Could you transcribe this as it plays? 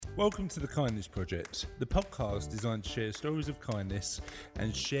Welcome to the Kindness Project, the podcast designed to share stories of kindness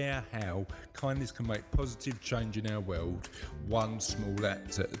and share how kindness can make positive change in our world, one small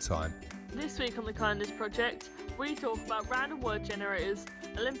act at a time. This week on the Kindness Project, we talk about random word generators,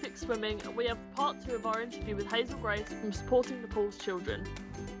 Olympic swimming, and we have part 2 of our interview with Hazel Grace from Supporting Nepal's Children.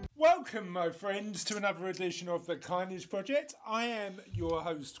 Welcome, my friends, to another edition of the Kindness Project. I am your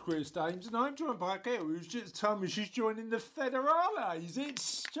host, Chris Dames, and I'm joined by a girl who's just told me she's joining the Federales.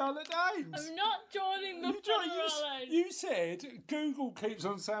 It's Charlotte Dames. I'm not joining the Federales. You said Google keeps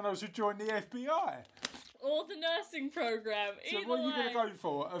on saying I should join the FBI. Or the nursing programme. So what are you going to go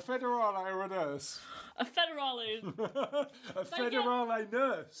for? A Federale or a nurse? A Federale. A Federale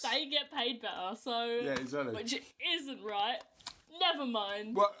nurse. They get paid better, so... Yeah, exactly. Which isn't right. Never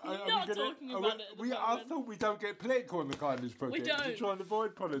mind. What, not talking about it at the moment. I thought we don't get political on the Kindness Project. We don't. We try and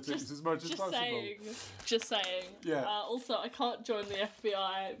avoid politics as much as possible. Just saying. Yeah. Also, I can't join the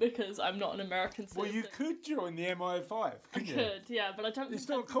FBI because I'm not an American citizen. Well, you could join the MI5, couldn't you? I could, yeah, but I don't think it's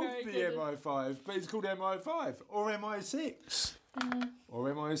not that's called very the good MI5, but it's called MI5 or MI6 or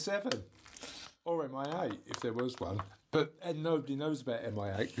MI7 or MI8 if there was one. But nobody knows about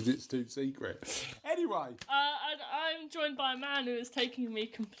MI8 because it's too secret. Anyway. I'm joined by a man who is taking me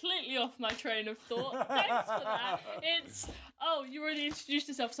completely off my train of thought. Thanks for that. You already introduced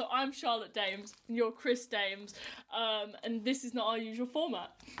yourself. So I'm Charlotte Dames and you're Chris Dames. And this is not our usual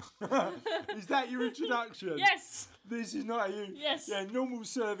format. Is that your introduction? Yes. This is not you. Yes. Yeah, normal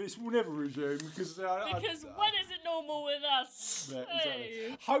service will never resume because when is it normal with us? Yeah, hey.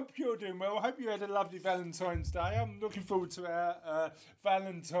 exactly. Hope you're doing well. Hope you had a lovely Valentine's Day. I'm looking forward to our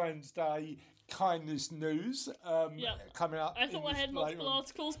Valentine's Day kindness news coming up. I thought I had multiple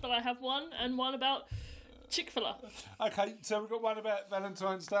articles, but I have one and one about Chick-fil-A. Okay, so we've got one about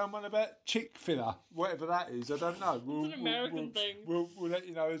Valentine's Day and one about Chick-fil-A, whatever that is. I don't know. It's an American thing. We'll let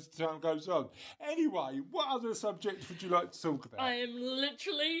you know as time goes on. Anyway, what other subjects would you like to talk about? I am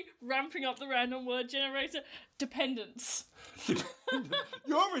literally ramping up the random word generator. Dependence.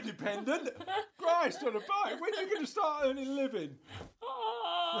 You're a dependent? Christ on a bike. When are you going to start earning a living?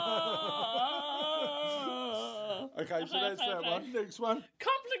 Okay, so that's that one. Next one.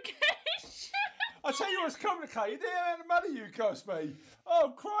 Complication. I tell you what's complicated. The amount of money you cost me.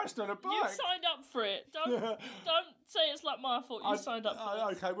 Oh, Christ on a bike. You signed up for it. Don't say it's like my fault. You signed up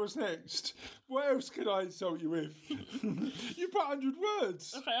for it. Okay, what's next? What else can I insult you with? You put 100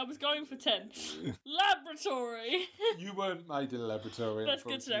 words. Okay, I was going for 10. Laboratory. You weren't made in a laboratory. That's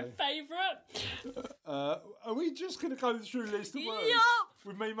good to know. Favourite? Are we just going to go through a list of words? Yup.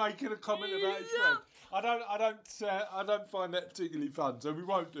 With me making a comment about each word? I don't find that particularly fun, so we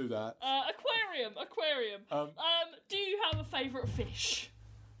won't do that. Aquarium. Do you have a favourite fish?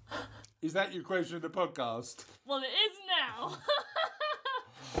 Is that your question of the podcast? Well, it is now.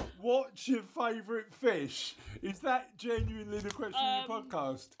 What's your favourite fish? Is that genuinely the question of the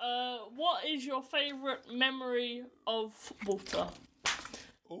podcast? What is your favourite memory of water?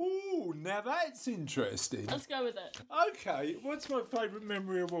 Oh, now that's interesting. Let's go with it. Okay, what's my favourite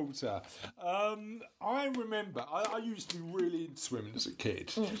memory of water? I remember, I used to be really into swimming as a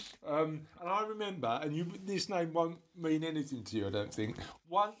kid. And I remember, and this name won't mean anything to you, I don't think,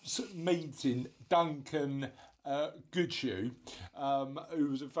 once meeting Duncan Goodshoe, who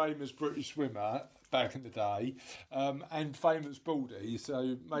was a famous British swimmer back in the day, and famous baldy,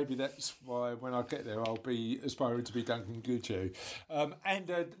 so maybe that's why when I get there I'll be aspiring to be Duncan Goodshoe, and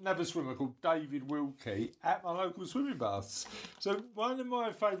another swimmer called David Wilkie at my local swimming baths. So one of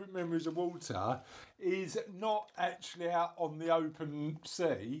my favourite memories of water is not actually out on the open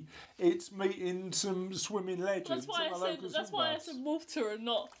sea, it's meeting some swimming legends. That's why I said water and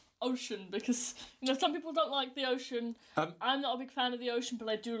not ocean, because some people don't like the ocean. I'm not a big fan of the ocean, but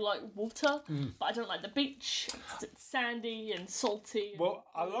I do like water. But I don't like the beach. It's sandy and salty. Well,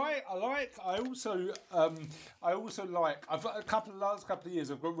 I also like. I've last couple of years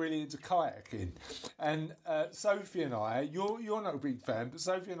I've got really into kayaking, and Sophie and I. You're not a big fan, but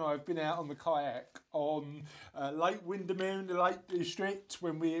Sophie and I have been out on the kayak on Lake Windermere in the Lake District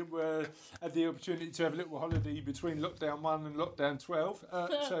when we had the opportunity to have a little holiday between lockdown 1 and lockdown 12.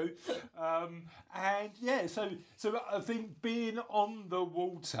 So I think being on the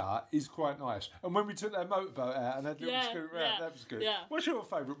water is quite nice. And when we took that motorboat out and had a little scoot around, that was good. Yeah. What's your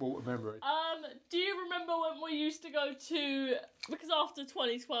favourite water memory? Do you remember when we used to go to, because after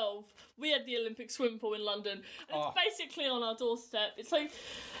 2012 we had the Olympic swimming pool in London, and it's basically on our doorstep. It's like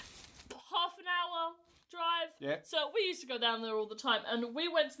half an hour drive. Yeah. So we used to go down there all the time, and we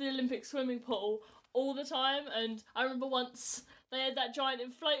went to the Olympic swimming pool all the time. And I remember once They had that giant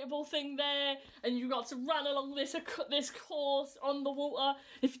inflatable thing there, and you got to run along this course on the water.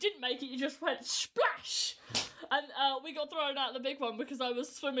 If you didn't make it, you just went splash. And we got thrown out of the big one because I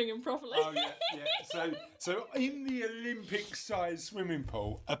was swimming improperly. Oh yeah. So in the Olympic-sized swimming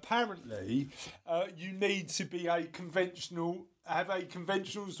pool, apparently, you need to be have a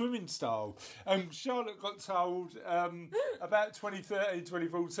conventional swimming style. Charlotte got told about 2013,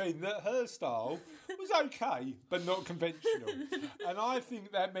 2014 that her style was okay, but not conventional. And I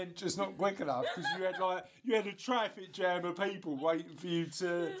think that meant just not quick enough, because you had a traffic jam of people waiting for you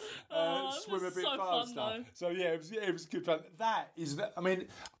to swim a bit faster. Fun, so yeah, it was good fun. That is, I mean,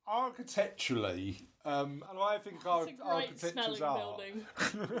 architecturally. And I think architecture's art. Building.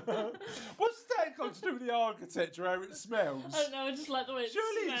 What's that got to do with the architecture? How it smells? I don't know. I just like the way it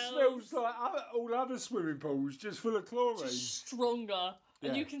Surely smells. it smells like all other swimming pools, just full of chlorine. Just stronger.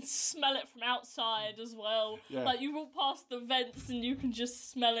 And Yeah. you can smell it from outside as well. Yeah. Like, you walk past the vents and you can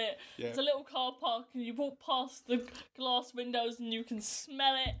just smell it. Yeah. It's a little car park and you walk past the glass windows and you can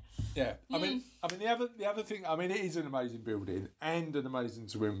smell it. Yeah, I mean, the other thing. I mean, it is an amazing building and an amazing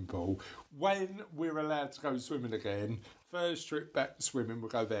swimming pool. When we're allowed to go swimming again, first trip back to swimming, we'll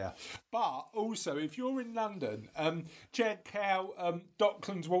go there. But also, if you're in London, check out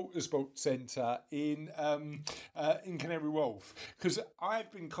Docklands Water Sports Centre in Canary Wharf, because I've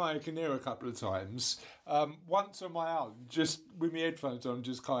been kayaking there a couple of times. Once on my own, just with my headphones on,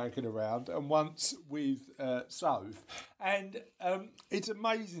 just kayaking around, and once with Soph. And it's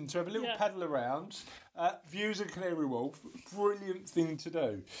amazing to have a little paddle around. Views of Canary Wharf, brilliant thing to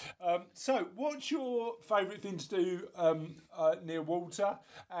do. So, what's your favourite thing to do near water?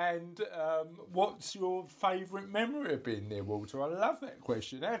 And what's your favourite memory of being near water? I love that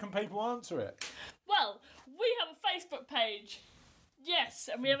question. How can people answer it? Well, we have a Facebook page. Yes,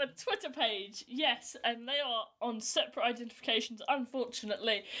 and we have a Twitter page. Yes, and they are on separate identifications,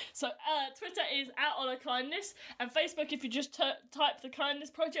 unfortunately. So Twitter is @HoloKindness, and Facebook, if you just type the Kindness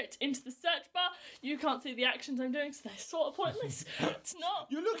Project into the search bar, you can't see the actions I'm doing, so they're sort of pointless. It's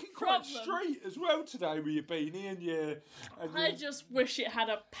not. You're looking quite straight as well today with your beanie and your. I just wish it had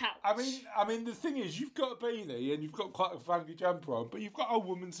a pouch. I mean, the thing is, you've got a beanie and you've got quite a funky jumper on, but you've got old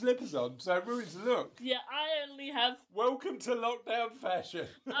woman slippers on, so it ruins the look. Yeah, I only have. Welcome to lockdown fashion.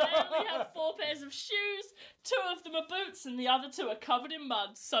 I only have 4 pairs of shoes. 2 of them are boots, and the other 2 are covered in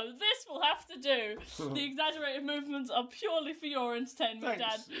mud. So this will have to do. The exaggerated movements are purely for your entertainment,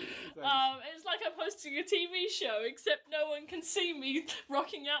 Dad. Thanks. It's like I'm hosting a TV show, except no one can see me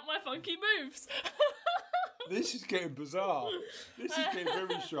rocking out my funky moves. This is getting bizarre. This is getting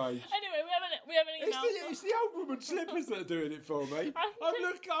very strange. Anyway, we have an email. It's the old woman slippers that are doing it for me. I'm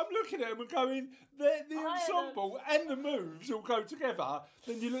looking at them and going, the ensemble and the moves all go together.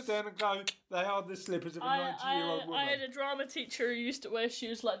 Then you look down and go, they are the slippers of a 90-year-old woman. I had a drama teacher who used to wear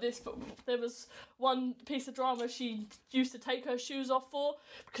shoes like this, but there was one piece of drama she used to take her shoes off for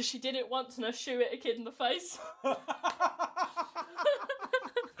because she did it once and her shoe hit a kid in the face.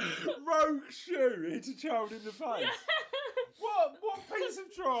 Rogue shoe hit a child in the face. What piece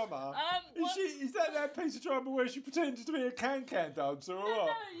of drama? Is that piece of drama where she pretends to be a can-can dancer or what?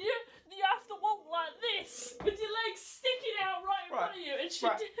 No, you have to walk like this with your legs sticking out right in front of you, and she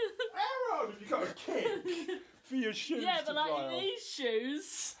did. How old have you got a kick for your shoes? Yeah, but to fly in off? these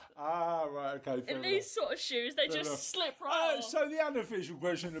shoes. Ah, right, okay. Fair In enough. these sort of shoes, they Fair just enough. slip right off. So the unofficial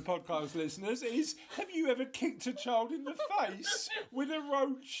question to podcast listeners is: have you ever kicked a child in the face with a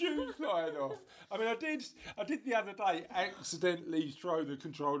rogue shoe flying off? I mean, I did the other day accidentally throw the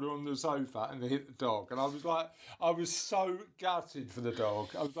controller on the sofa and hit the dog, and I was so gutted for the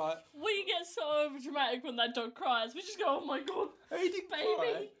dog. I was like, we get so over dramatic when that dog cries. We just go, "Oh my god, he didn't baby!"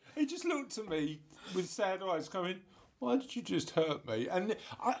 cry. He just looked at me with sad eyes, going, "Why did you just hurt me?" And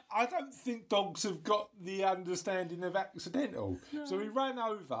I don't think dogs have got the understanding of accidental. No. So he ran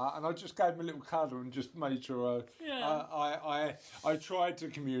over and I just gave him a little cuddle and just made sure I tried to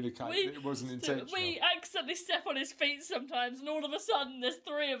communicate that it wasn't intentional. We accidentally step on his feet sometimes, and all of a sudden there's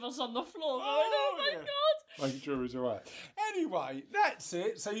 3 of us on the floor going, "Oh my god!" Making sure he's alright. Anyway, that's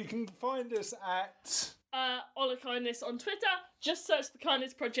it. So you can find us at HoloKindness on Twitter. Just search the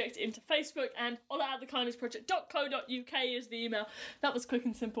Kindness Project into Facebook, and holla@thekindnessproject.co.uk is the email. That was quick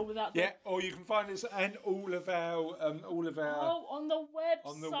and simple without Yeah, or you can find us and all of our on the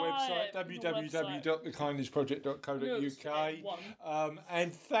website www.thekindnessproject.co.uk.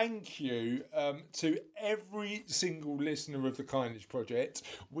 And thank you to every single listener of the Kindness Project.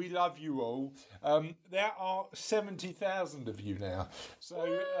 We love you all. There are 70,000 of you now. So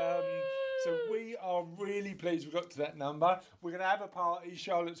So we are really pleased we got to that number. We're going to have a party.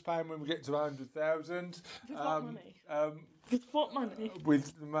 Charlotte's paying when we get to 100,000. With what money? With what money?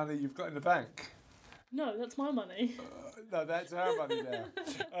 With the money you've got in the bank. No, that's my money. No, that's our money now.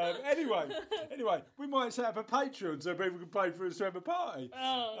 Anyway, we might set up a Patreon so people can pay for us to have a party.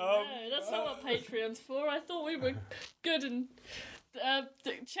 Oh, no, that's not what Patreon's for. I thought we were good and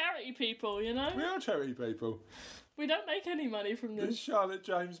charity people, you know? We are charity people. We don't make any money from The this. Charlotte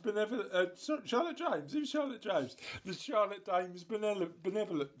James Benevolent... Charlotte James? Who's Charlotte James? The Charlotte James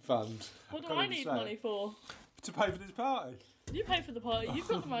Benevolent Fund. What do I need money for? To pay for this party. You pay for the party. You've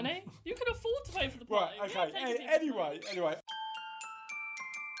got the money. You can afford to pay for the party. Right, okay. Anyway.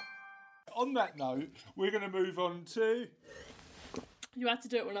 On that note, we're going to move on to... You had to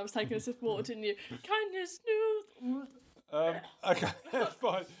do it when I was taking a sip of water, didn't you? Kindness news. Okay, that's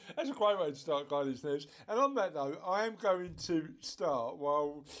fine. That's a great way to start Kindness News. And on that note, I am going to start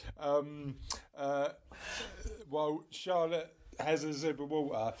while Charlotte has a sip of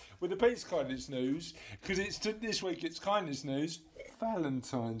water with a piece of Kindness News, because this week it's Kindness News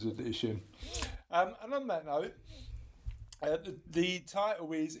Valentine's edition. And on that note, the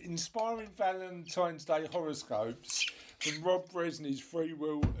title is Inspiring Valentine's Day Horoscopes from Rob Bresney's Free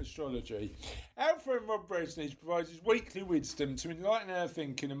Will Astrology. Our friend Rob Bresney provides his weekly wisdom to enlighten our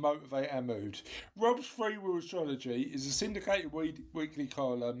thinking and motivate our mood. Rob's Free Will Astrology is a syndicated weekly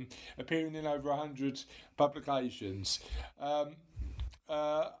column appearing in over 100 publications. I'm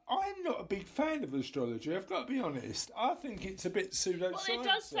not a big fan of astrology, I've got to be honest. I think it's a bit pseudoscience. Well, it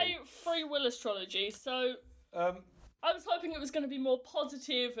does say free will astrology, so I was hoping it was going to be more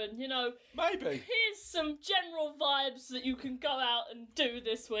positive and, you know... Maybe. Here's some general vibes that you can go out and do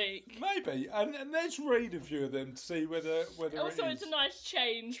this week. Maybe. And let's read a few of them to see whether also, it's a nice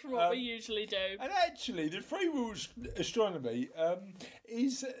change from what we usually do. And actually, the free will astronomy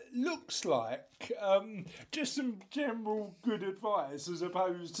looks like just some general good advice as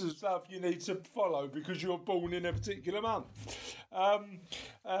opposed to stuff you need to follow because you're born in a particular month.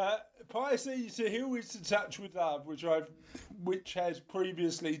 Pisces, to heal is to touch with love, which has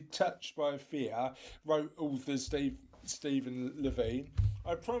previously touched by fear, wrote author Stephen Levine.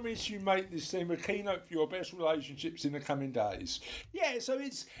 I promise you make this seem a keynote for your best relationships in the coming days. Yeah, so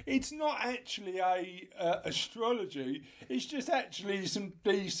it's not actually a astrology. It's just actually some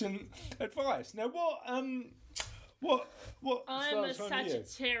decent advice. Now, what? I'm a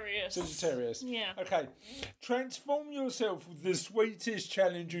Sagittarius. Sagittarius. Yeah. Okay. Transform yourself with the sweetest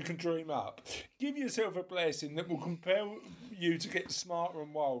challenge you can dream up. Give yourself a blessing that will compel you to get smarter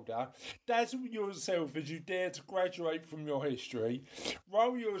and wilder. Dazzle yourself as you dare to graduate from your history.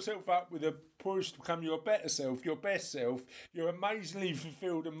 Roll yourself up with a push to become your better self, your best self, your amazingly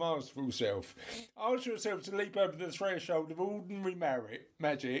fulfilled and masterful self. Ask yourself to leap over the threshold of ordinary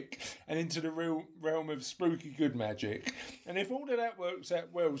magic and into the real realm of spooky good magic. And if all of that works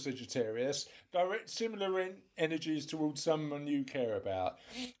out well, Sagittarius, direct similar energies towards someone you care about.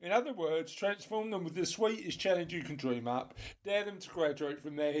 In other words, transform them with the sweetest challenge you can dream up. Dare them to graduate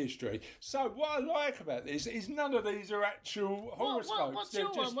from their history. So what I like about this is none of these are actual horoscopes.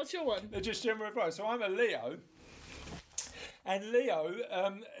 What's your one? They're just general advice. So I'm a Leo. And Leo,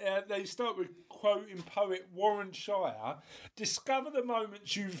 they start with quoting poet Warren Shire. Discover the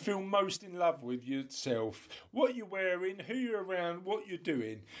moments you feel most in love with yourself. What you're wearing, who you're around, what you're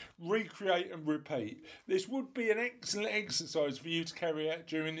doing. Recreate and repeat. This would be an excellent exercise for you to carry out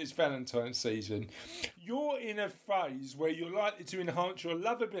during this Valentine's season. You're in a phase where you're likely to enhance your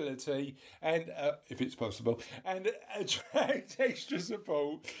lovability and, if it's possible, and attract extra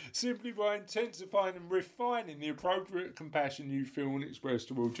support simply by intensifying and refining the appropriate compassion you feel and express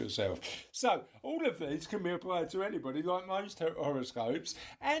towards yourself. So, all of these can be applied to anybody, like most horoscopes,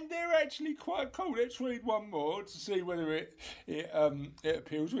 and they're actually quite cool. Let's read one more to see whether it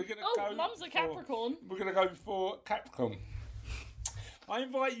appeals. We're going to go. Mum's a Capricorn. We're going to go for Capricorn. I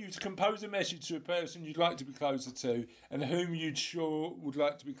invite you to compose a message to a person you'd like to be closer to and whom you'd sure would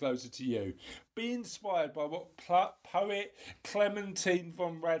like to be closer to you. Be inspired by what poet Clementine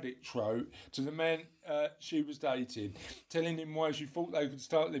von Radix wrote to the man she was dating, telling him why she thought they could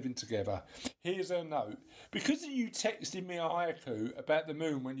start living together. Here's her note. Because you texted me a haiku about the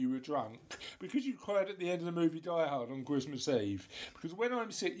moon when you were drunk, because you cried at the end of the movie Die Hard on Christmas Eve, because when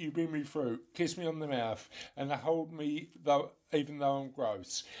I'm sick you bring me fruit, kiss me on the mouth and hold me even though I'm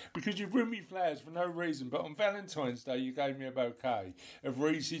gross, because you bring me flowers for no reason, but on Valentine's Day you gave me a bouquet of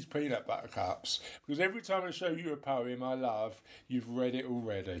Reese's peanut butter cups, because every time I show you a poem I love, you've read it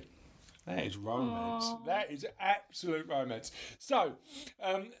already. That is romance. Aww. That is absolute romance. So,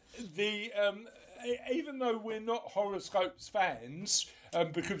 even though we're not horoscopes fans,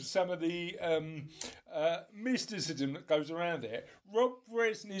 because of some of the mysticism that goes around it, Rob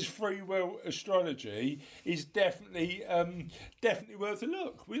Bresney's free will astrology is definitely worth a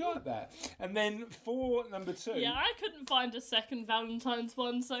look. We like that. And then for number 2... Yeah, I couldn't find a second Valentine's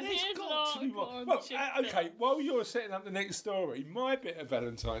one, so here's an article on okay, while you're setting up the next story, my bit of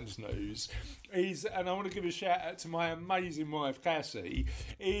Valentine's news is, and I want to give a shout out to my amazing wife Cassie,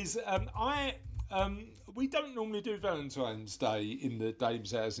 is we don't normally do Valentine's Day in the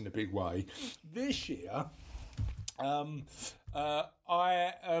Dame's house in a big way. This year, I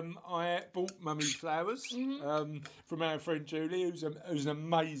bought Mummy flowers from our friend Julie, who's an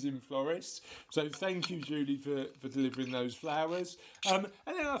amazing florist. So thank you, Julie, for delivering those flowers. And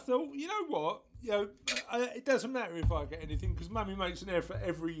then I thought, you know what? It doesn't matter if I get anything because Mummy makes an effort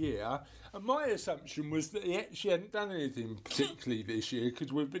every year. And my assumption was that she hadn't done anything particularly this year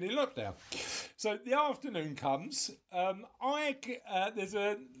because we've been in lockdown. So the afternoon comes. There's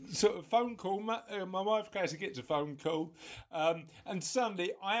a sort of phone call. My wife Cassie gets a phone call, and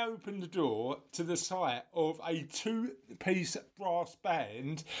suddenly I open the door to the sight of a 2-piece brass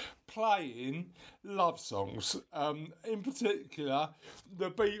band playing love songs. In particular,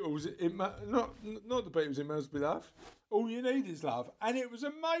 the Beatles. Not the Beatles. It Must Be Love. All You Need Is Love, and it was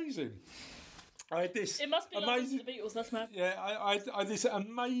amazing. I had this. It must be amazing. Love the Beatles. That's mad. Yeah, I had this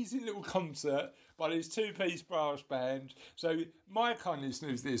amazing little concert by this 2-piece brass band. So my kindness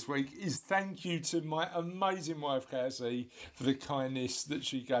news this week is thank you to my amazing wife Cassie for the kindness that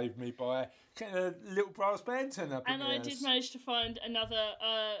she gave me by getting a little brass band turn up. And I did manage to find another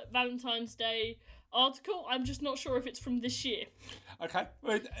Valentine's Day article. I'm just not sure if it's from this year. Okay,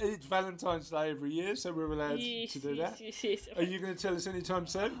 well, it's Valentine's Day every year, so we're allowed to do that. Yes. Are you going to tell us anytime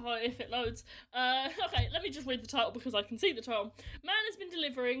soon? Oh, if it loads. Okay, let me just read the title because I can see the title. Man has been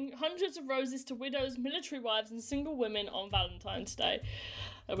delivering hundreds of roses to widows, military wives and single women on Valentine's Day.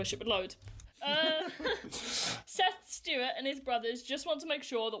 I wish it would load. Seth Stewart and his brothers just want to make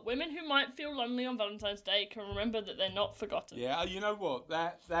sure that women who might feel lonely on Valentine's Day can remember that they're not forgotten. Yeah, you know what?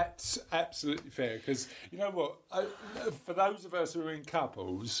 That's absolutely fair because you know what? For those of us who are in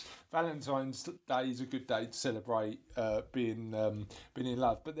couples, Valentine's Day is a good day to celebrate being in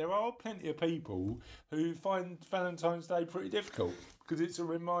love. But there are plenty of people who find Valentine's Day pretty difficult. Because it's a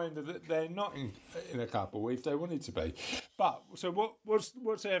reminder that they're not in a couple if they wanted to be. But so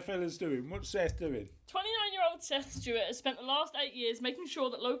what's our fellas doing? What's Seth doing? 29-year-old Seth Stewart has spent the last 8 years making sure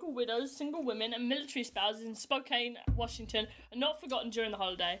that local widows, single women and military spouses in Spokane, Washington are not forgotten during the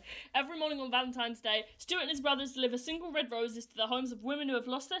holiday. Every morning on Valentine's Day, Stewart and his brothers deliver single red roses to the homes of women who have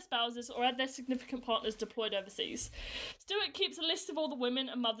lost their spouses or had their significant partners deployed overseas. Stewart keeps a list of all the women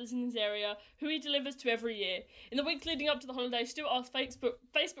and mothers in his area who he delivers to every year. In the weeks leading up to the holiday, Stewart asked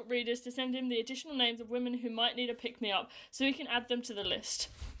Facebook readers to send him the additional names of women who might need a pick-me-up so he can add them to the list.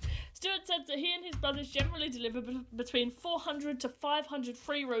 Stewart said that he and his brothers generally deliver between 400 to 500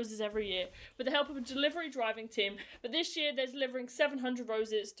 free roses every year with the help of a delivery driving team, but this year they're delivering 700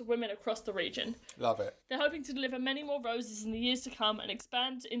 roses to women across the region. Love it. They're hoping to deliver many more roses in the years to come and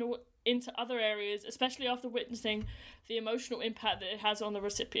expand into other areas, especially after witnessing the emotional impact that it has on the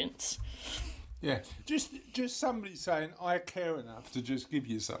recipients. Yeah, just somebody saying I care enough to just give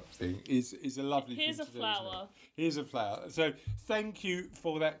you something is a lovely thing to do. Here's a flower. Here's a flower. So thank you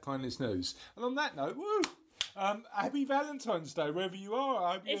for that kindness news. And on that note, woo! Happy Valentine's Day wherever you are.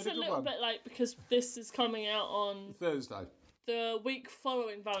 I hope you It's had a good little one. bit late because this is coming out on Thursday. the week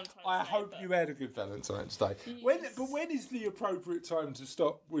following Valentine's Day. I hope you had a good Valentine's Day. Yes. When is the appropriate time to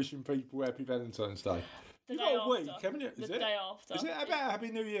stop wishing people Happy Valentine's Day? The You've day got a week, after. haven't you? The day after. Is it about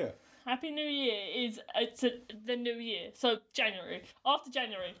Happy New Year? Happy New Year the New Year. So January. After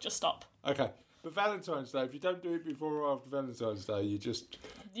January, just stop. Okay. But Valentine's Day, if you don't do it before or after Valentine's Day, you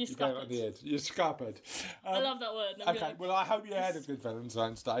go on the head. You're scuppered. I love that word. Okay, well, I hope you had a good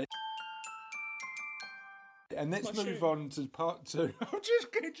Valentine's Day. And let's move on to part 2. I'll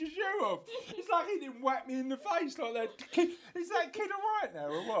just get your shoe off. It's like he didn't whack me in the face like that. Is that kid all right now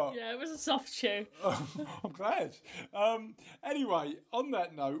or what? Yeah, it was a soft shoe. Oh, I'm glad. Anyway, on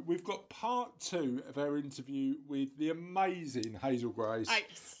that note, we've got part 2 of our interview with the amazing Hazel Grace.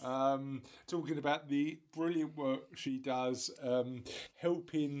 Nice. Talking about the brilliant work she does,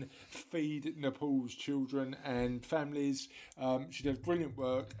 helping feed Nepal's children and families. She does brilliant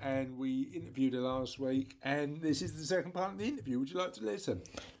work, and we interviewed her last week, and this is the second part of the interview. Would you like to listen?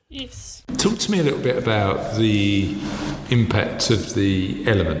 Yes. Talk to me a little bit about the impact of the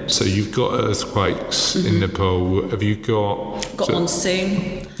elements. So you've got earthquakes in Nepal. Have you got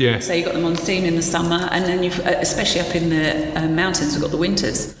monsoon? Yeah. So you've got the monsoon in the summer, and then you've, especially up in the mountains, we've got the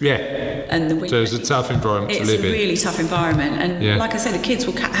winters. Yeah. and so it's a tough environment to live in. It's a really tough environment, and like I say, the kids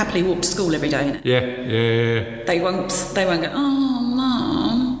will happily walk to school every day. Yeah. They won't go, oh,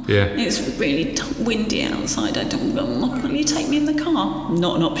 Mum, it's really windy outside. Can you take me in the car?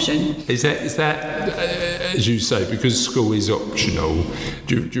 Not an option. Is that as you say, because school is optional?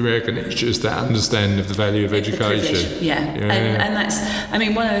 Do you reckon it's just that understanding of the value of education? Yeah. And that's, I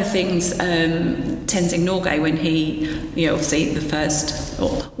mean, one of the things Tenzing Norgay, when he, obviously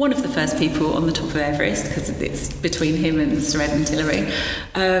one of the first people on the top of Everest, because it's between him and Sir Edmund Hillary.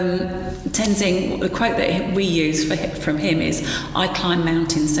 Tenzing, the quote that we use from him is, "I climb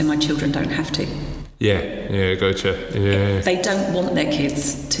mountains so my children don't have to." Yeah, gotcha. Yeah. They don't want their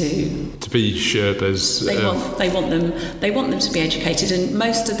kids to be Sherpas. They want them to be educated, and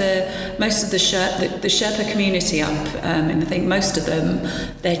most of the Sherpa community up in the thing, most of them,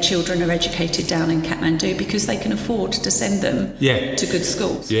 their children are educated down in Kathmandu because they can afford to send them to good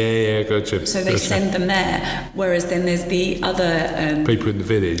schools. Yeah, gotcha. So they send them there. Whereas then there's the other people in the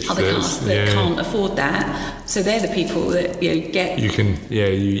village, other castes that can't afford that. So they're the people that get. You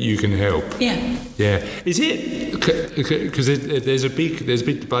can help. Yeah. Is it because there's a big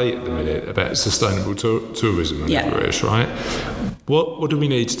debate at the minute about sustainable tourism in Everest, right? What do we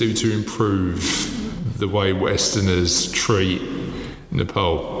need to do to improve the way Westerners treat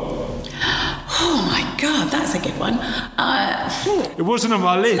Nepal? Oh my God, that's a good one. It wasn't on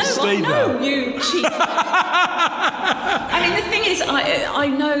my list either. No, you cheat. I mean, the thing is,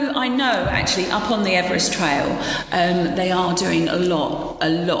 I know. Actually, up on the Everest Trail, they are doing a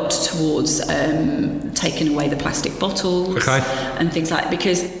lot towards taking away the plastic bottles and things like that,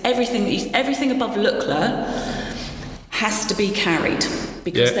 because everything above Lukla has to be carried.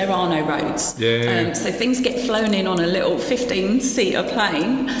 Because there are no roads. So things get flown in on a little 15-seater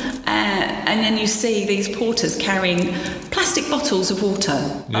plane, and then you see these porters carrying plastic bottles of water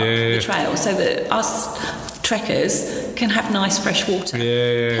up the trail so that us trekkers can have nice fresh water.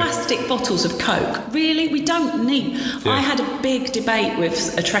 Plastic bottles of Coke. Really? We don't need... I had a big debate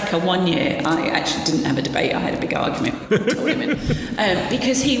with a trekker one year. I actually didn't have a debate. I had a big argument. I told him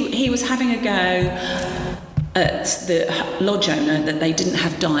because he was having a go at the lodge owner that they didn't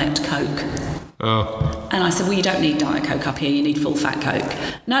have Diet Coke. And I said, well, you don't need Diet Coke up here, you need full fat Coke.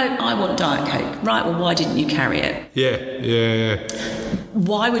 No, I want Diet Coke. Right, well, why didn't you carry it? Yeah.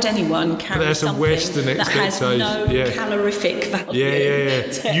 Why would anyone carry something that has no calorific value?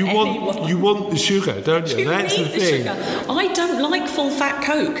 You want the sugar, don't you? That's the thing. Sugar. I don't like full fat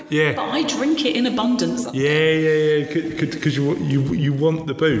Coke, but I drink it in abundance. Because you want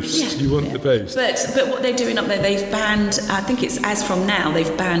the boost. You want the boost. But what they're doing up there, they've banned, I think it's as from now,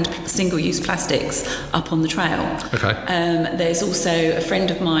 they've banned single-use plastics up on the trail. There's also a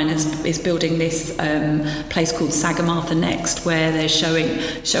friend of mine is building this place called Sagamartha Next, where they're showing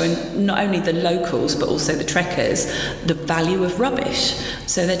not only the locals but also the trekkers the value of rubbish.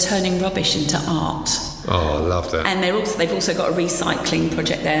 So they're turning rubbish into art. Oh, I love that. And they've also got a recycling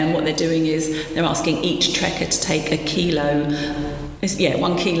project there, and what they're doing is they're asking each trekker to take 1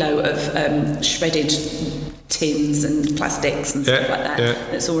 kilo of shredded tins and plastics and stuff like that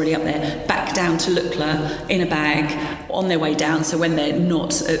that's already up there, back down to Lukla in a bag on their way down, so when they're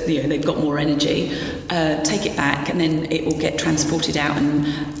not they've got more energy, take it back, and then it will get transported out and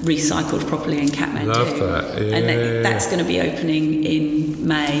recycled properly in Kathmandu. Love that. And that's going to be opening in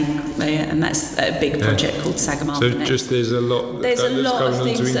May, and that's a big project called Sagamartha. So just there's a lot of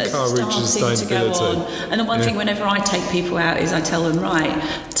things that are starting to go on. And the one thing whenever I take people out is I tell them, right,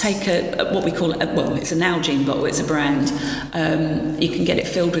 take what we call it's an Nalgene bottle, it's a brand. You can get it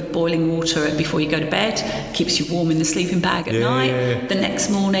filled with boiling water before you go to bed, keeps you warm in the sleeping bag at night. The next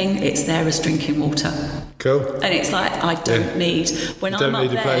morning it's there as drinking water. Cool. And it's like, I don't need, when I'm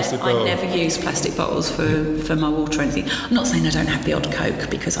up there, I never use plastic bottles for my water or anything. I'm not saying I don't have the odd Coke,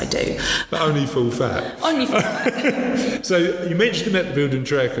 because I do. But only full fat. Only full fat. So you mentioned about the Build and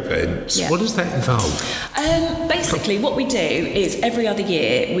Track events. What does that involve? Basically what we do is every other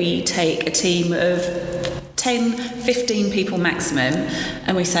year we take a team of 10, 15 people maximum,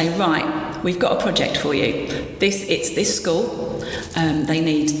 and we say, right, we've got a project for you. It's this school. They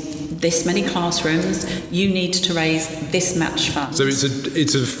need this many classrooms. You need to raise this much funds. So it's a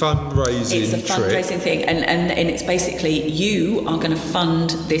fundraising. It's a fundraising thing, and it's basically you are going to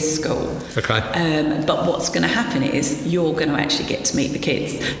fund this school. But what's going to happen is you're going to actually get to meet the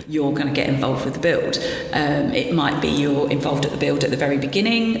kids. You're going to get involved with the build. It might be you're involved at the build at the very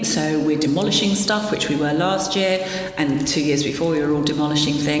beginning. So we're demolishing stuff, which we were last year, and 2 years before we were all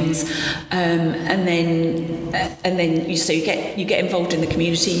demolishing things. And then you get involved in the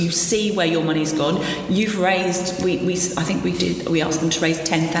community. You see where your money's gone. You've raised, I think we asked them to raise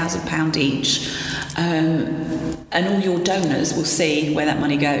 £10,000 each. And all your donors will see where that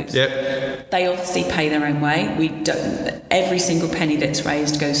money goes. Yep. They obviously pay their own way. Every single penny that's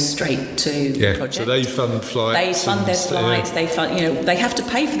raised goes straight to the project. So they fund flights. They fund their flights. They fund, they have to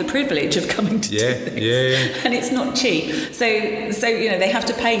pay for the privilege of coming to do this. Yeah. And it's not cheap. So they have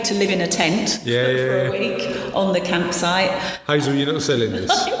to pay to live in a tent for a week on the campsite. Hazel, you're not selling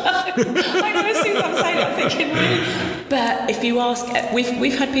this. I know, as soon as I'm saying it, I'm thinking, really? But if you ask,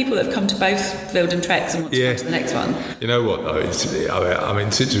 we've had people that have come to both Build and Treks and want to come to the next one. You know what, though? I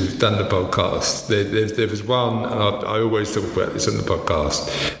mean, since we've done the podcast, there was one, and I always talk about this on the podcast.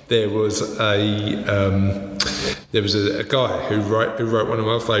 There was a guy who wrote one of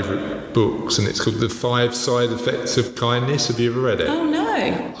my favourite books, and it's called The 5 Side Effects of Kindness. Have you ever read it? Oh, no.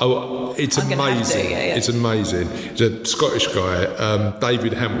 Oh, it's amazing. It's amazing. He's a Scottish guy,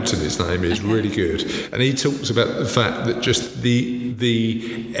 David Hamilton, his name is, really good. And he talks about the fact that just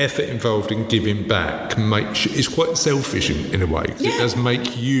the effort involved in giving back is quite selfish in a way, because it does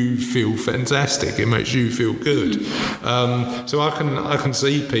make you feel fantastic. It makes you feel good. So I can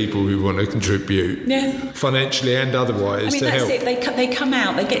see people who want to contribute financially and otherwise to help. It. They come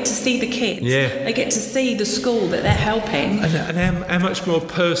out, they get to see the kids. Yeah. They get to see the school that they're helping. And how much more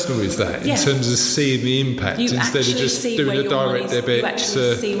personal is that in terms of seeing the impact instead of just doing a direct debit? You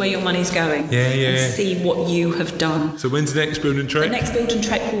actually see where your money's going. And see what you have done. So when's the next Build and Trek? The next Build and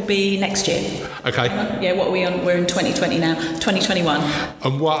Trek will be next year. Okay. What are we on? We're in 2020 now. 2021.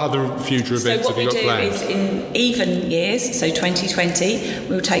 And what other future events have you got planned? So what we do is in even years, so 2020,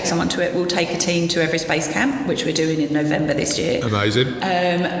 we'll take someone to it. We'll take a team to Everest Base Camp, which we're doing in November this year. Amazing.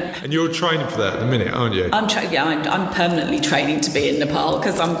 And you're training for that at the minute, aren't you? I'm permanently training to be in Nepal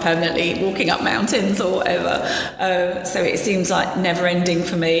because I'm permanently walking up mountains or whatever. So it seems like never ending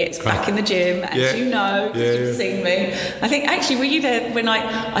for me. It's back in the gym, as you know, because you've seen me. I think actually, were you there when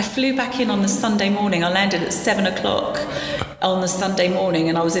I flew back in on the Sunday morning? I landed at 7 o'clock on the Sunday morning,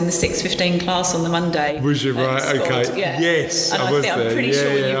 and I was in the 6:15 class on the Monday. Was you right? Okay. Yes, and I was there. I'm pretty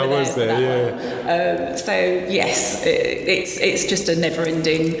sure you were was there. So yes, it's just a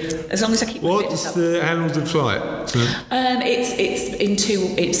never-ending. As long as I keep. What's the Hamilton flight? It's in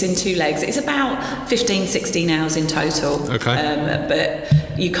two legs. It's about 15-16 hours in total. Okay.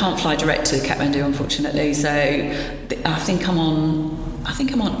 But you can't fly direct to Kathmandu, unfortunately. So I think I'm on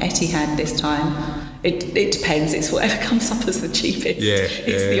Etihad this time. It depends. It's whatever comes up as the cheapest.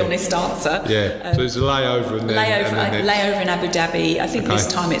 It's the honest answer. So it's a layover and then layover in Abu Dhabi. I think this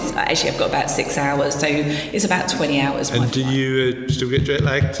time it's actually I've got about 6 hours, so it's about 20 hours. And do you still get jet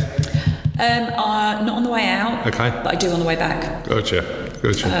lagged? Not on the way out. Okay. But I do on the way back. Gotcha.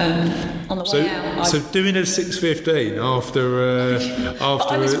 On the way out. So doing a 6:15 after.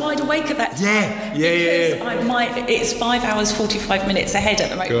 But I was wide awake at that time. Because it's 5 hours 45 minutes ahead at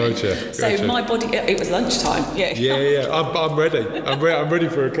the moment. Gotcha. So my body. It was lunchtime. I'm ready. I'm ready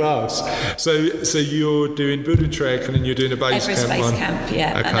for a class. So you're doing Build and Trek, and then you're doing a base Everest camp. Base Camp,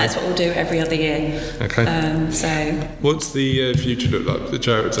 and that's what we'll do every other year. Okay. So. What's the future look like for the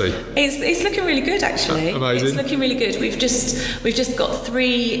charity? It's looking really good, actually. Amazing. It's looking really good. We've just got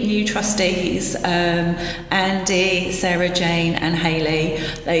 3 new trustees, Andy, Sarah Jane and Hayley.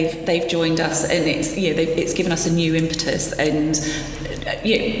 They've joined us, and it's given us a new impetus. And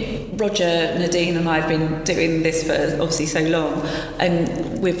Roger, Nadine and I have been doing this for obviously so long, and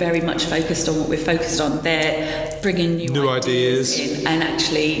we're very much focused on what we're focused on. They're bringing new ideas in and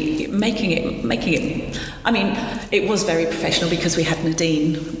actually making it. I mean, it was very professional because we had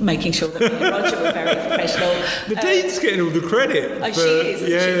Nadine making sure that me and Roger were very professional. Nadine's getting all the credit. She is.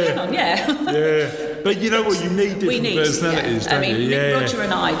 Yeah. But you know what? You need different personalities, don't you? Roger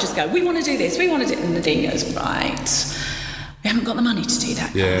and I just go, we want to do this, and Nadine goes, right. We haven't got the money to do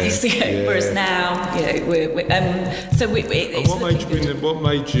that, guys. Whereas now, so we. What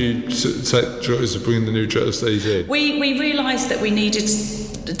made you take choice of bringing the new trustees in? We realised that we needed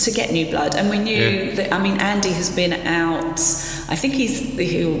to get new blood, and we knew that. I mean, Andy has been out. I think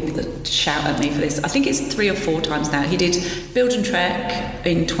he'll shout at me for this. I think it's 3 or 4 times now. He did Build and Trek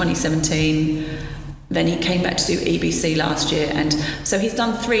in 2017. Then he came back to do EBC last year, and so he's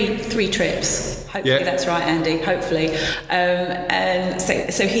done three trips. Hopefully that's right, Andy. Hopefully, and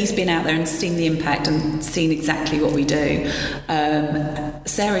so he's been out there and seen the impact and seen exactly what we do.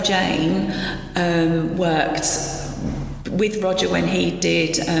 Sarah Jane worked with Roger when he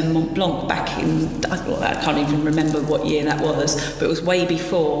did Mont Blanc back in, I can't even remember what year that was, but it was way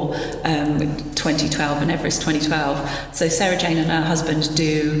before 2012 and Everest 2012. So Sarah Jane and her husband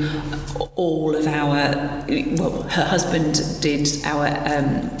do all of our, her husband did our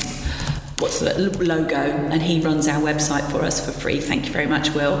logo, and he runs our website for us for free. Thank you very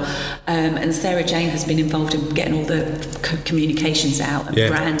much, Will. And Sarah Jane has been involved in getting all the communications out and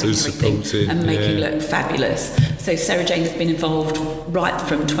branding everything and making it look fabulous. So Sarah Jane has been involved right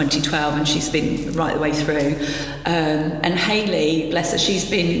from 2012, and she's been right the way through. And Hayley, bless her, she's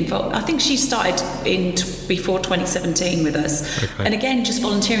been involved. I think she started before 2017 with us, and again just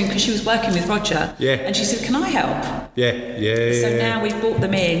volunteering because she was working with Roger. Yeah. And she said, "Can I help?" So now we've brought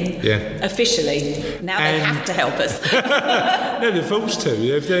them in officially. Now they have to help us. No, they're forced to.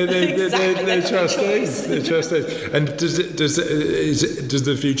 They're trustees. They're trustees. And does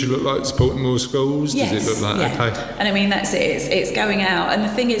the future look like supporting more schools? Yes, does it look like okay? And I mean that's it. It's going out, and the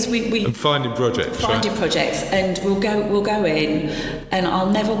thing is we and finding projects, and we'll go in, and I'll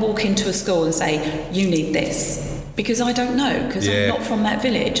never walk into a school and say you need this. Because I don't know, because I'm not from that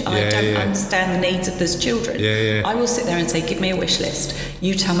village. I don't understand the needs of those children. I will sit there and say, give me a wish list.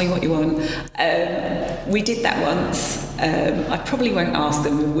 You tell me what you want. We did that once. I probably won't ask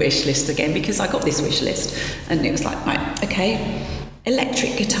them a wish list again because I got this wish list. And it was like, right, okay,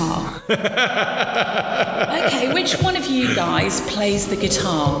 electric guitar. Okay, which one of you guys plays the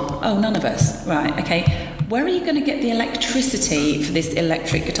guitar? Oh, none of us. Right, okay. Where are you going to get the electricity for this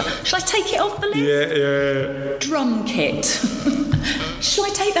electric guitar? Shall I take it off the list? Yeah. Drum kit. Shall I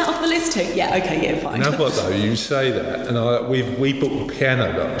take that off the list too? Yeah, okay, yeah, fine. You know what though, you say that, and we bought a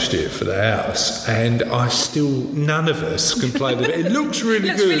piano last year for the house, and none of us can play the. It looks really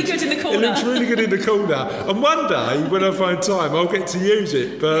good. It looks really good in the corner. It looks really good in the corner. And one day, when I find time, I'll get to use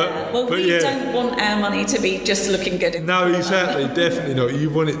it. But we don't want our money to be just looking good in the corner. No, exactly, definitely not.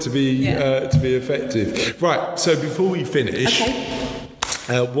 You want it to be effective. Right. So before we finish. Okay.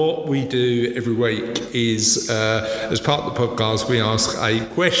 What we do every week is, as part of the podcast, we ask a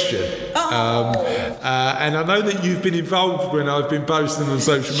question. And I know that you've been involved when I've been posting on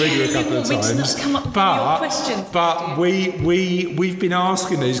social media a couple of times. But we've been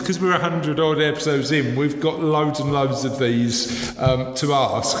asking these because we're 100 odd episodes in. We've got loads and loads of these to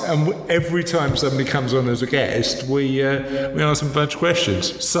ask, and every time somebody comes on as a guest, we ask them a bunch of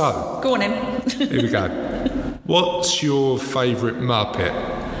questions. So go on in. Here we go. What's your favourite Muppet?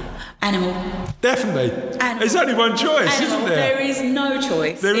 Animal. Definitely. Animal. There's only one choice, isn't there? There is no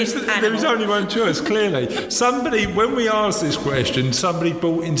choice. There is only one choice, clearly. Somebody, when we asked this question, somebody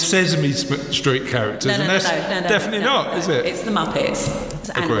brought in Sesame Street characters. No, definitely not, is it? It's the Muppets. It's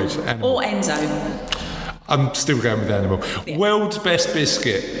Animal. Agreed. Animal. Or Enzo. I'm still going with Animal. Yeah. World's best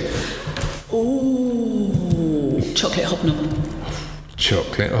biscuit? Ooh, chocolate hobnob.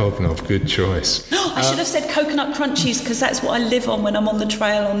 Chocolate hobnob, good choice. I should have said coconut crunchies because that's what I live on when I'm on the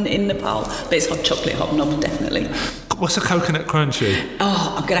trail in Nepal. But it's hot chocolate hobnob, definitely. What's a coconut crunchy?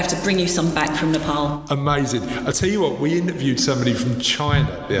 Oh, I'm going to have to bring you some back from Nepal. Amazing. I'll tell you what, we interviewed somebody from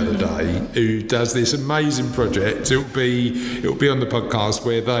China the other day who does this amazing project. It'll be on the podcast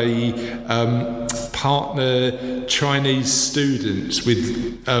where they partner Chinese students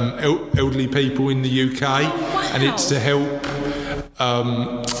with elderly people in the UK. Oh, wow. And it's to help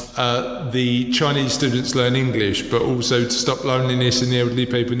the Chinese students learn English, but also to stop loneliness in the elderly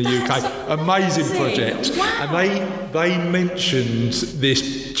people in the UK. Amazing project. Wow. And they mentioned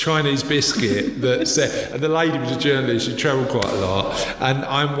this Chinese biscuit and the lady was a journalist who travelled quite a lot, and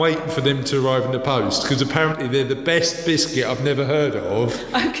I'm waiting for them to arrive in the post because apparently they're the best biscuit I've never heard of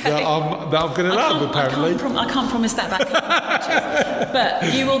that I'm going to love, apparently. I can't promise that back,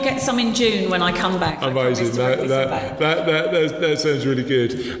 but you will get some in June when I come back. Amazing. That sounds really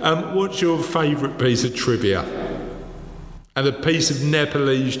good. What's your favourite piece of trivia? And a piece of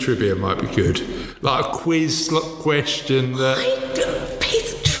Nepalese trivia might be good. Like a quiz question that...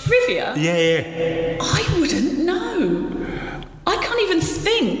 Piece of trivia? Yeah. I wouldn't know. I can't even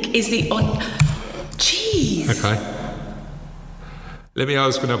think. Jeez. Okay. Let me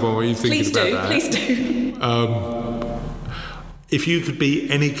ask another one. What are you thinking about that? Please do. If you could be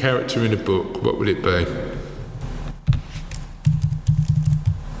any character in a book, what would it be?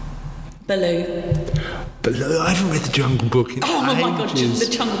 Baloo. Baloo. I haven't read The Jungle Book in ages. Oh my God, The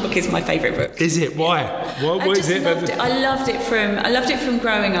Jungle Book is my favourite book. Is it? Why? What is it? I loved it from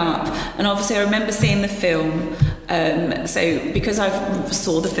growing up, and obviously I remember seeing the film. So because I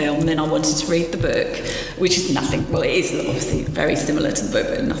saw the film, then I wanted to read the book, which is nothing. Well, it is obviously very similar to the book,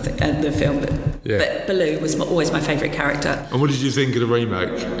 but nothing. The film, but Baloo was always my favourite character. And what did you think of the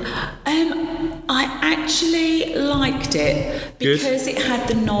remake? I actually liked it because it had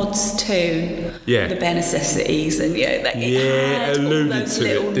the nods to the bare necessities, and it had all those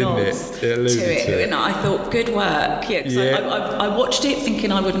little nods to it. And I thought, good work. I watched it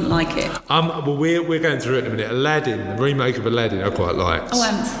thinking I wouldn't like it. Well, we're going through it in a minute. Aladdin, the remake of Aladdin, I quite liked.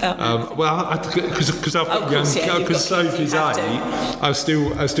 Because I've got young, because Sophie's 8, I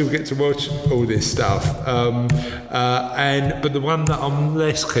still get to watch all this stuff. But the one that I'm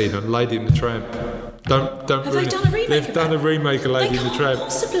less keen on, Lady and the Tramp. Don't Have they done a remake? They've done a remake of Lady and the Tramp.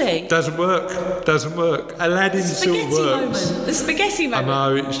 Possibly. Doesn't work. Aladdin sort of works. The spaghetti moment. I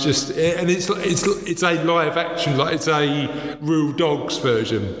know, it's just, and it's a live action, like it's a real dogs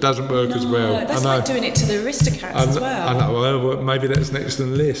version. Doesn't work as well. That's like doing it to the Aristocats as well. I know. Well, maybe that's next on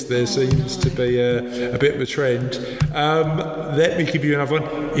the list. There seems to be a bit of a trend. Let me give you another one.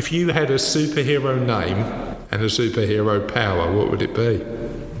 If you had a superhero name and a superhero power, what would it be?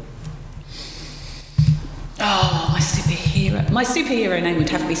 Oh, my superhero name would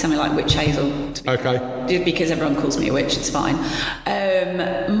have to be something like Witch Hazel. Okay. Because everyone calls me a witch, it's fine.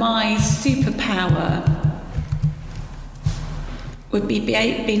 My superpower would be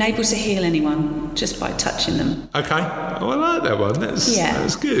being able to heal anyone just by touching them. Okay. Oh, I like that one. That's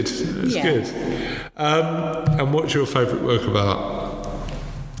good. That's good. And what's your favourite work of art?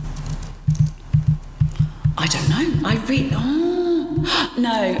 I don't know.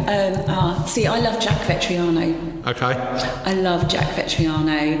 See, I love Jack Vetriano. Okay. I love Jack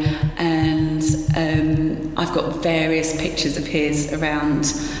Vetriano, and I've got various pictures of his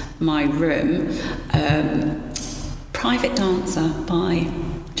around my room. Private Dancer by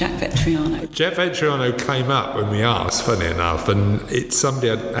Jack Vetriano. Jack Vetriano came up when we asked, funny enough, and it's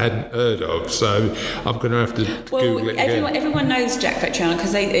somebody I hadn't heard of, so I'm going to have to Google it again. Everyone knows Jack Vetriano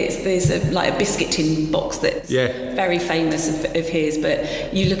because there's a biscuit tin box that's very famous of his,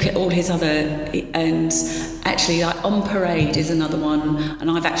 but you look at all his other, and actually like On Parade is another one, and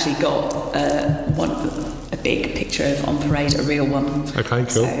I've actually got a big picture of On Parade, a real one. Okay, cool.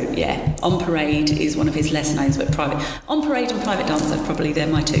 So On Parade is one of his less known, but On Parade and Private Dancer, probably they're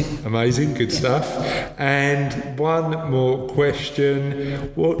my two. Amazing, good stuff. And one more question: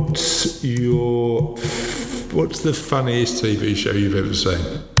 what's the funniest TV show you've ever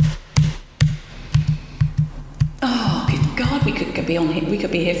seen? Oh, good God, we could be on here. We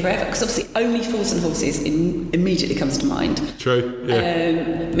could be here forever because obviously Only Fools and Horses immediately comes to mind. True.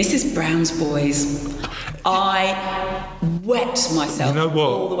 Yeah. Mrs. Brown's Boys. I wet myself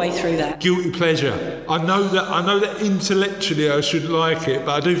all the way through that. Guilty pleasure. I know that intellectually I should like it,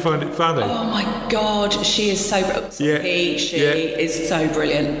 but I do find it funny. Oh my God, she is so brilliant. Is so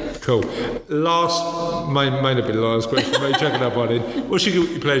brilliant. Cool. May not be the last question. Maybe check it up on it. What's your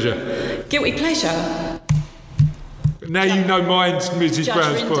guilty pleasure? Guilty pleasure? Now you know mine's Mrs. Judge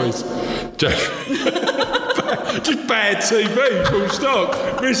Brown's Rinder. Boys. Just bad TV, full stop.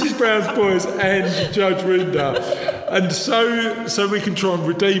 Mrs. Brown's Boys and Judge Rinder. And so we can try and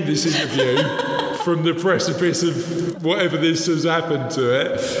redeem this interview from the precipice of whatever this has happened to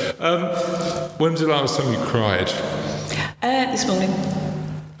it. When was the last time you cried? This morning.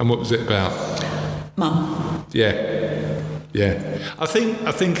 And what was it about? Mum. Yeah. I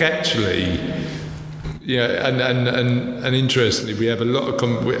think actually... Yeah, and interestingly, we have a lot of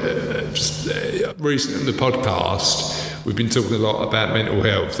recently on the podcast. We've been talking a lot about mental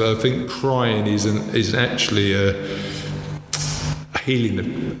health. I think crying is actually a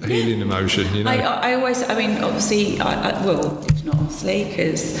healing emotion. You know, I always, obviously, it's not obviously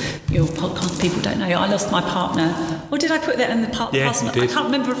because your podcast people don't know. I lost my partner. Or did I put that in the podcast? Yeah, you did. I can't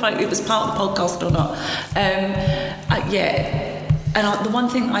remember if it was part of the podcast or not. And the one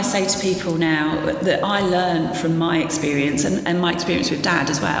thing I say to people now that I learned from my experience and my experience with Dad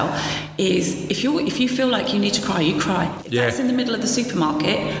as well is if you feel like you need to cry, you cry. If that's in the middle of the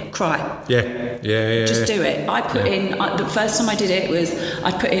supermarket, cry. Yeah. Just do it. I put in the first time I did it was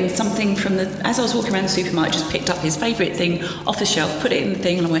I put in something as I was walking around the supermarket, just picked up his favourite thing off the shelf, put it in the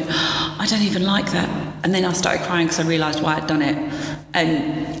thing, and I went, I don't even like that. And then I started crying because I realised why I'd done it.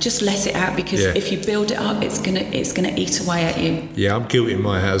 And just let it out because if you build it up, it's gonna eat away at you. Yeah, I'm guilty in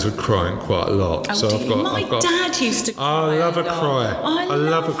my house of crying quite a lot. Oh, so my dad used to cry. I love a cry. I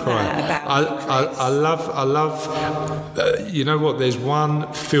love a cry. I love. You know what? There's one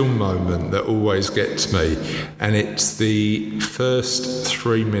film moment that always gets me, and it's the first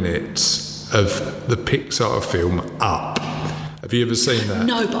 3 minutes of the Pixar film Up. Have you ever seen that?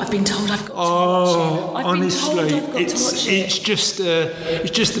 No, but I've been told I've got to watch it. Honestly, it's just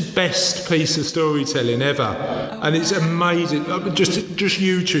the best piece of storytelling ever, and it's amazing. Just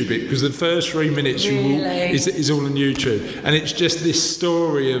YouTube it, because the first 3 minutes is all on YouTube, and it's just this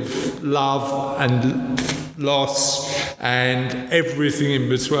story of love and loss and everything in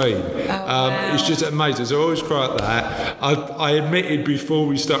between. It's just amazing. So I always cry at that. I admitted before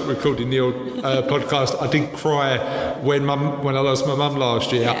we start recording the old podcast, I did cry when I lost my mum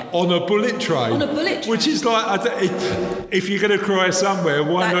last year on a bullet train. Which is like, if you're going to cry somewhere,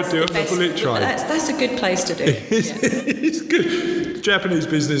 why not do it on a bullet train? That's a good place to do it. It's good. Japanese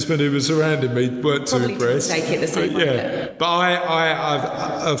businessmen who were surrounding me weren't too impressed. Take it the same way. But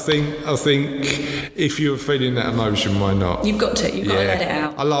I think if you're feeling that emotion, why not? You've got to. You've got to let it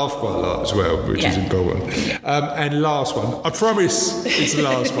out. I laugh quite a lot as well, which is important. And last one, I promise it's the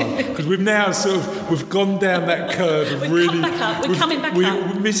last one, because we've now we've gone down that curve of We're coming back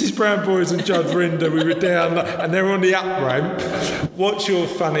up. Mrs. Brown Boys and Judge Rinder, we were down, and they're on the up ramp. What's your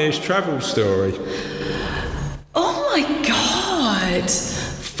funniest travel story? Oh my God!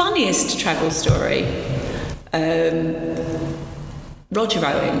 Funniest travel story. Roger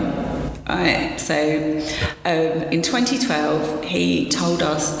Owen. Right, so in 2012 he told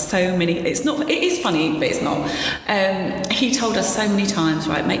us so many. It is funny, but it's not. He told us so many times,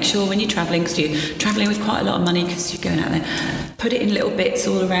 right? Make sure when you're travelling, because you're travelling with quite a lot of money, because you're going out there, put it in little bits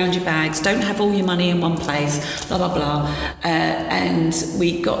all around your bags. Don't have all your money in one place. Blah blah blah. And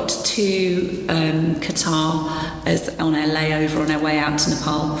we got to Qatar as on our layover on our way out to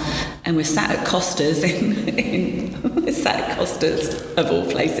Nepal, and we're sat at Costa's we're sat at Costa's of all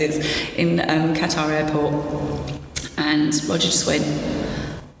places in Qatar airport, and Roger just went,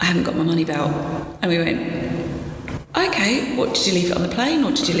 I haven't got my money belt. And we went, okay, what, did you leave it on the plane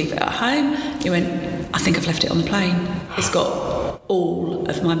or did you leave it at home? He went, I think I've left it on the plane. It's got all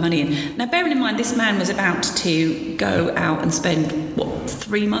of my money in. Now, bearing in mind, this man was about to go out and spend,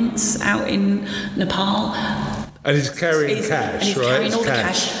 3 months out in Nepal. And he's carrying cash, and he's right? carrying all the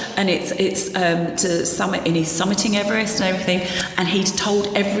cash, and it's to summit, and he's summiting Everest and everything. And he'd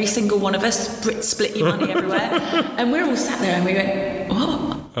told every single one of us, split your money everywhere. And we're all sat there, and we went,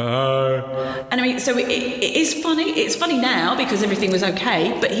 what? And I mean, so it is funny. It's funny now because everything was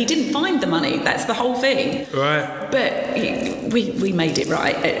okay, but he didn't find the money. That's the whole thing. Right. But we made it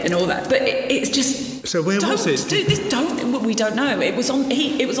right and all that. But it's just. So where was it? Do this, we don't know. It was on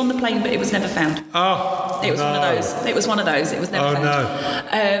the plane, but it was never found. Oh, it was one of those. It was one of those. It was never found.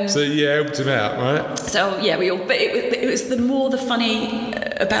 No. So you helped him out, right? So yeah, we all. But it was the funny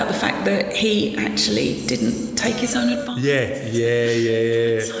about the fact that he actually didn't take his own advice.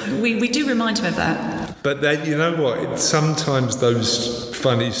 Yeah. So we do remind him of that. But then, you know what? Sometimes those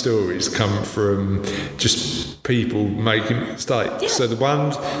funny stories come from just people making mistakes. Yeah. So the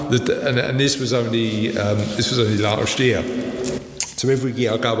one, and this was only last year. So every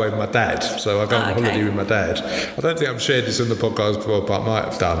year I go away with my dad. So I go on holiday with my dad. I don't think I've shared this on the podcast before, but I might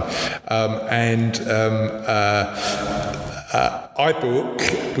have done. I book.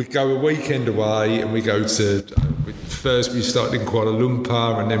 We go a weekend away, and we go to. First, we started in Kuala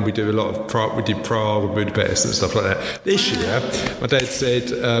Lumpur, and then we do a lot of Prague. We did Prague and Budapest and stuff like that. This year, my dad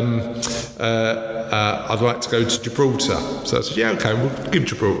said, "I'd like to go to Gibraltar." So I said, "Yeah, okay, we'll give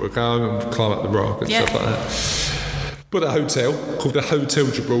Gibraltar a go and climb up the rock and stuff like that." Booked a hotel called the Hotel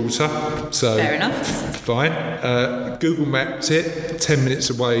Gibraltar. So fair enough. Fine. Google mapped it. 10 minutes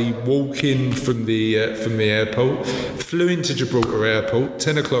away, walking from the airport. Flew into Gibraltar Airport.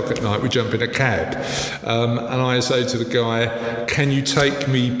 10 o'clock at night, we jump in a cab, and I say to the guy, "Can you take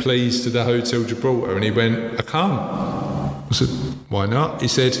me, please, to the Hotel Gibraltar?" And he went, "I can't." I said, "Why not?" He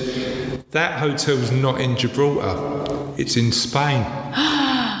said, "That hotel's not in Gibraltar. It's in Spain."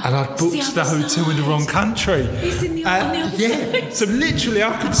 And I booked the hotel in the wrong country. It's on the other side. So literally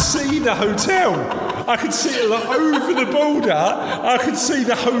I could see the hotel. I could see it like over the border. I could see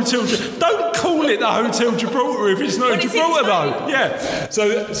the hotel. Don't call it the Hotel Gibraltar if it's not in Gibraltar though. Yeah. So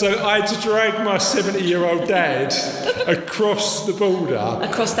I had to drag my 70-year-old dad across the border.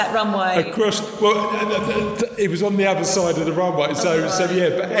 Across that runway. It was on the other side of the runway. So yeah,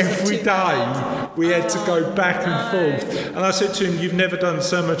 but every day we had to go back and forth. And I said to him, "You've never done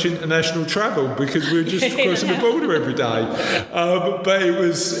so much international travel," because we were just crossing the border every day. But it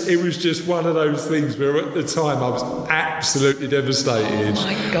was just one of those things where at the time I was absolutely devastated. Oh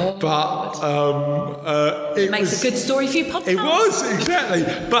my God. But it makes a good story for your podcast. It was, exactly.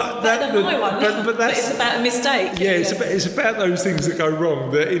 But that's it's about a mistake. Yeah, it's about those things that go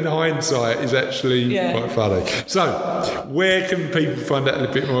wrong that in hindsight is actually quite funny. So where can people find out a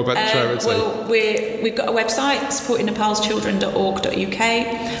little bit more about the charity? Well, we've got a website,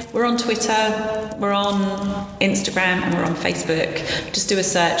 supportingnepalschildren.org.uk. We're on Twitter, we're on Instagram, and we're on Facebook. Just do a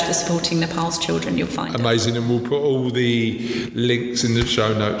search for Supporting Nepal's Children, you'll find amazing, and we'll put all the links in the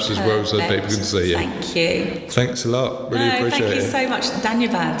show notes as well so people can see it. Thank you. Thanks a lot. Really appreciate it. Thank you so much.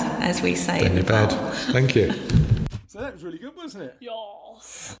 Dhanyabad, as we say in Nepal. Thank you. So that was really good, wasn't it?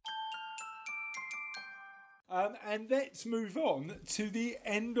 Yes. And let's move on to the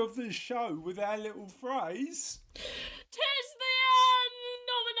end of the show with our little phrase. "'Tis the end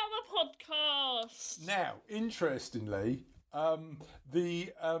of another podcast." Now, interestingly,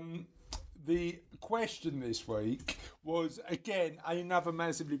 the question this week was, again, another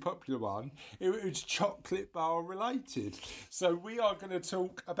massively popular one. It was chocolate bar related. So we are going to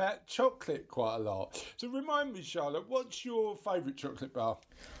talk about chocolate quite a lot. So remind me, Charlotte, what's your favourite chocolate bar?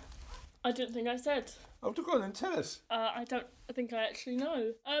 I don't think I said. Oh, go on and tell us. I think I actually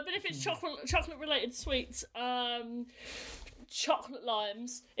know. But if it's chocolate related sweets, chocolate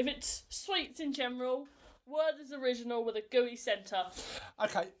limes. If it's sweets in general, Werther's Original with a gooey centre.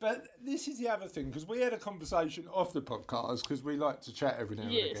 Okay, but this is the other thing, because we had a conversation off the podcast, because we like to chat every now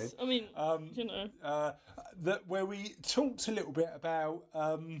and again. Yes, I mean, you know. Where we talked a little bit about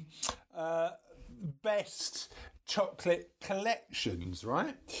best chocolate collections,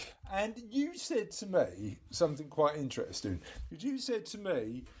 right? And you said to me something quite interesting. Because you said to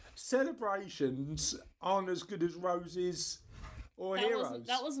me, celebrations aren't as good as roses or heroes.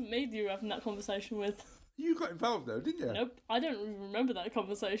 That wasn't me you were having that conversation with. You got involved though, didn't you? Nope, I don't even remember that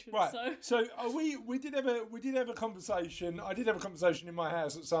conversation. Right. So we did have a conversation. I did have a conversation in my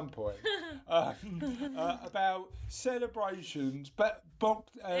house at some point about celebrations, but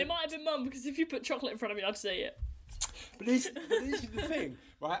it might have been Mum, because if you put chocolate in front of me, I'd see it. But this is the thing,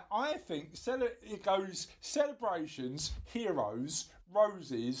 right? I think it goes celebrations, heroes,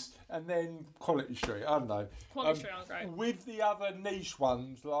 roses, and then Quality Street. I don't know. Quality Street aren't great. With the other niche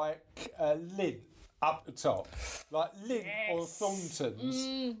ones like Lint up the top, like Lint or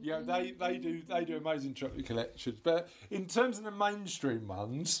Thornton's. They do amazing chocolate collections. But in terms of the mainstream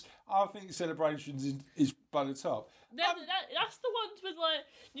ones, I think celebrations is by the top. That's the ones with, like,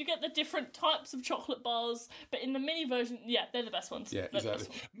 you get the different types of chocolate bars, but in the mini version, they're the best ones. Yeah, exactly.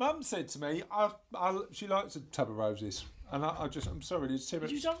 Mum said to me, she likes a tub of roses. And I'm sorry, there's too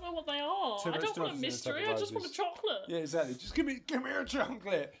much. You don't know what they are. I don't want a mystery. I just want a chocolate. Yeah, exactly. Just give me a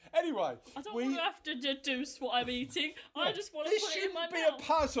chocolate. Anyway, I don't want to have to deduce what I'm eating. Yeah, I just want to put it in my mouth. This shouldn't be a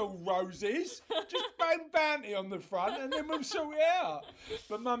puzzle, Roses. Just bang Bounty on the front, and then we'll sort it out.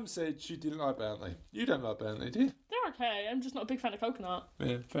 But Mum said she didn't like Bounty. You don't like Bounty, do you? They're okay. I'm just not a big fan of coconut.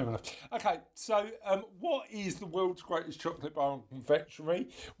 Yeah, fair enough. Okay, so what is the world's greatest chocolate bar and confectionery?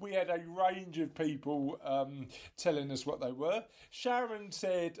 We had a range of people telling us what they were. Sharon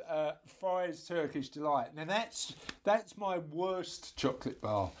said Fry's Turkish Delight. Now that's my worst chocolate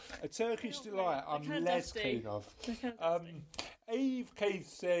bar. A Turkish Delight I'm less keen of. Eve Keith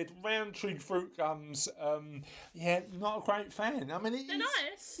said Roundtree fruit gums. Not a great fan. I mean, they're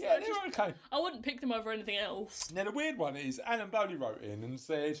nice. Yeah, they're okay. I wouldn't pick them over anything else. Now the weird one is Alan Bowley wrote in and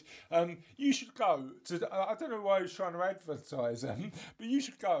said you should go to. I don't know why he was trying to advertise them, but you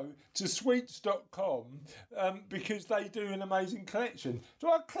should go to sweets.com because they do an amazing collection.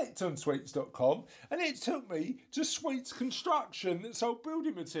 So I clicked on sweets.com and it took me to Sweets Construction that sold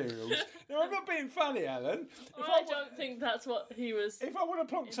building materials. Now I'm not being funny, Alan. I don't think that's what he was. If I want to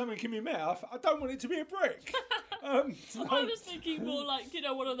plonk something in my mouth, I don't want it to be a brick. I was thinking more like,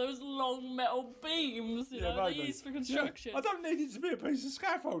 one of those long metal beams, they use for construction. Yeah, I don't need it to be a piece of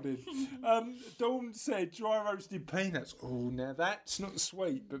scaffolding. Dawn said dry roasted peanuts. Oh, now that's not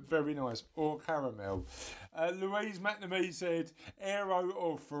sweet, but very nice. Or caramel. Louise McNamee said Aero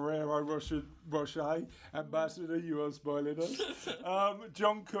or Ferrero Rocher. Ambassador, you are spoiling us.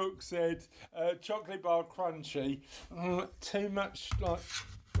 John Cook said chocolate bar crunchy. Too much like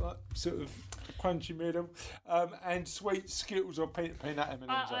sort of crunchy middle. And sweet Skittles or peanut M&Ms.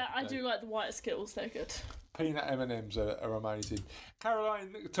 I do like the white Skittles, they're good. Peanut M&Ms are amazing.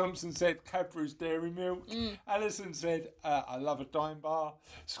 Caroline Thompson said Cadbury's Dairy Milk. Alison said I love a dime bar.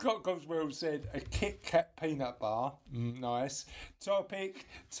 Scott Goswell said a Kit Kat peanut bar. Nice. Topic,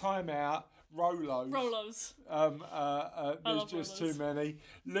 Time Out, Rolos. There's just too many.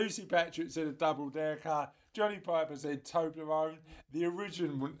 Lucy Patrick said a double decker. Johnny Piper said Toblerone, the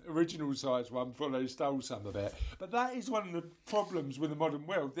original size one, before they stole some of it. But that is one of the problems with the modern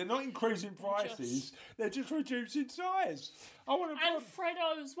world. They're not increasing prices, they're just reducing size. And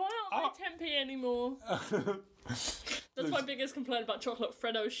Freddos, why aren't they 10p anymore? That's my biggest complaint about chocolate.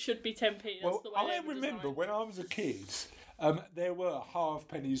 Freddos should be 10p. That's the way I remember when I was a kid, there were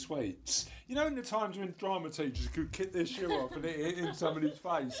halfpenny sweets. You know, in the times when drama teachers could kick their shoe off and hit it in somebody's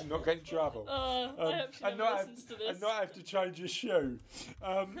face and not get in trouble. I hope she never listens to this. And not have to change your shoe.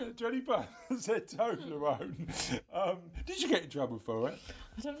 Jenny Butler said Toblerone. Did you get in trouble for it?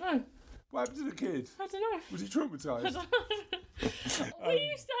 I don't know. What happened to the kid? I don't know. Was he traumatised? I don't know.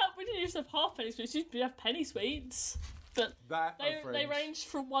 We didn't used to have half-penny sweets. We used to have penny sweets. But they ranged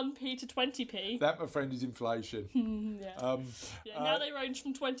from 1p to 20p. That, my friend, is inflation. Yeah. Now they range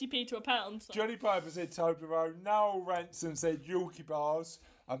from 20p to £1. So. Johnny Piper said Toblerone. Noel Ransom said Yorkie bars,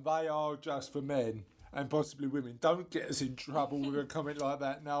 and they are just for men and possibly women. Don't get us in trouble with a comment like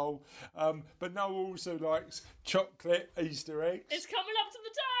that, Noel. But Noel also likes chocolate Easter eggs. It's coming up to the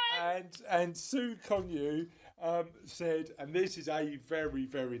time. And Sue Conyu said, and this is a very,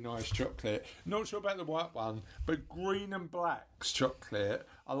 very nice chocolate. Not sure about the white one, but green and black's chocolate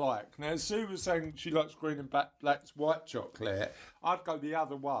I like. Now, Sue was saying she likes green and black's white chocolate. I'd go the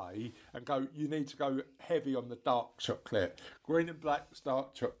other way and go, you need to go heavy on the dark chocolate. Green and black's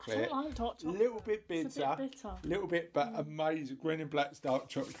dark chocolate. I don't like dark chocolate. Little bit bitter. It's a bit bitter. Little bit, but amazing. Green and black's dark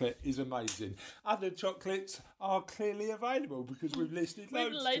chocolate is amazing. Other chocolates are clearly available because we've listed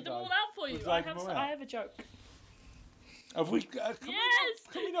loads We've laid today. them all out for you. I have a joke. Have we? Can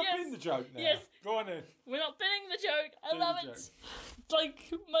we not bin the joke now? Yes. Go on then. We're not binning the joke. I love it. It's like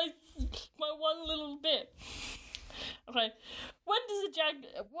my one little bit. Okay. When does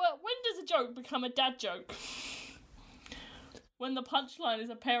a joke become a dad joke? When the punchline is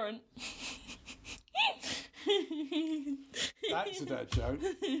a parent. That's a dad joke.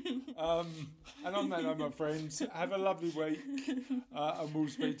 And on that note, my friends, have a lovely week, and we'll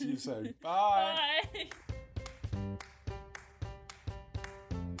speak to you soon. Bye. Bye.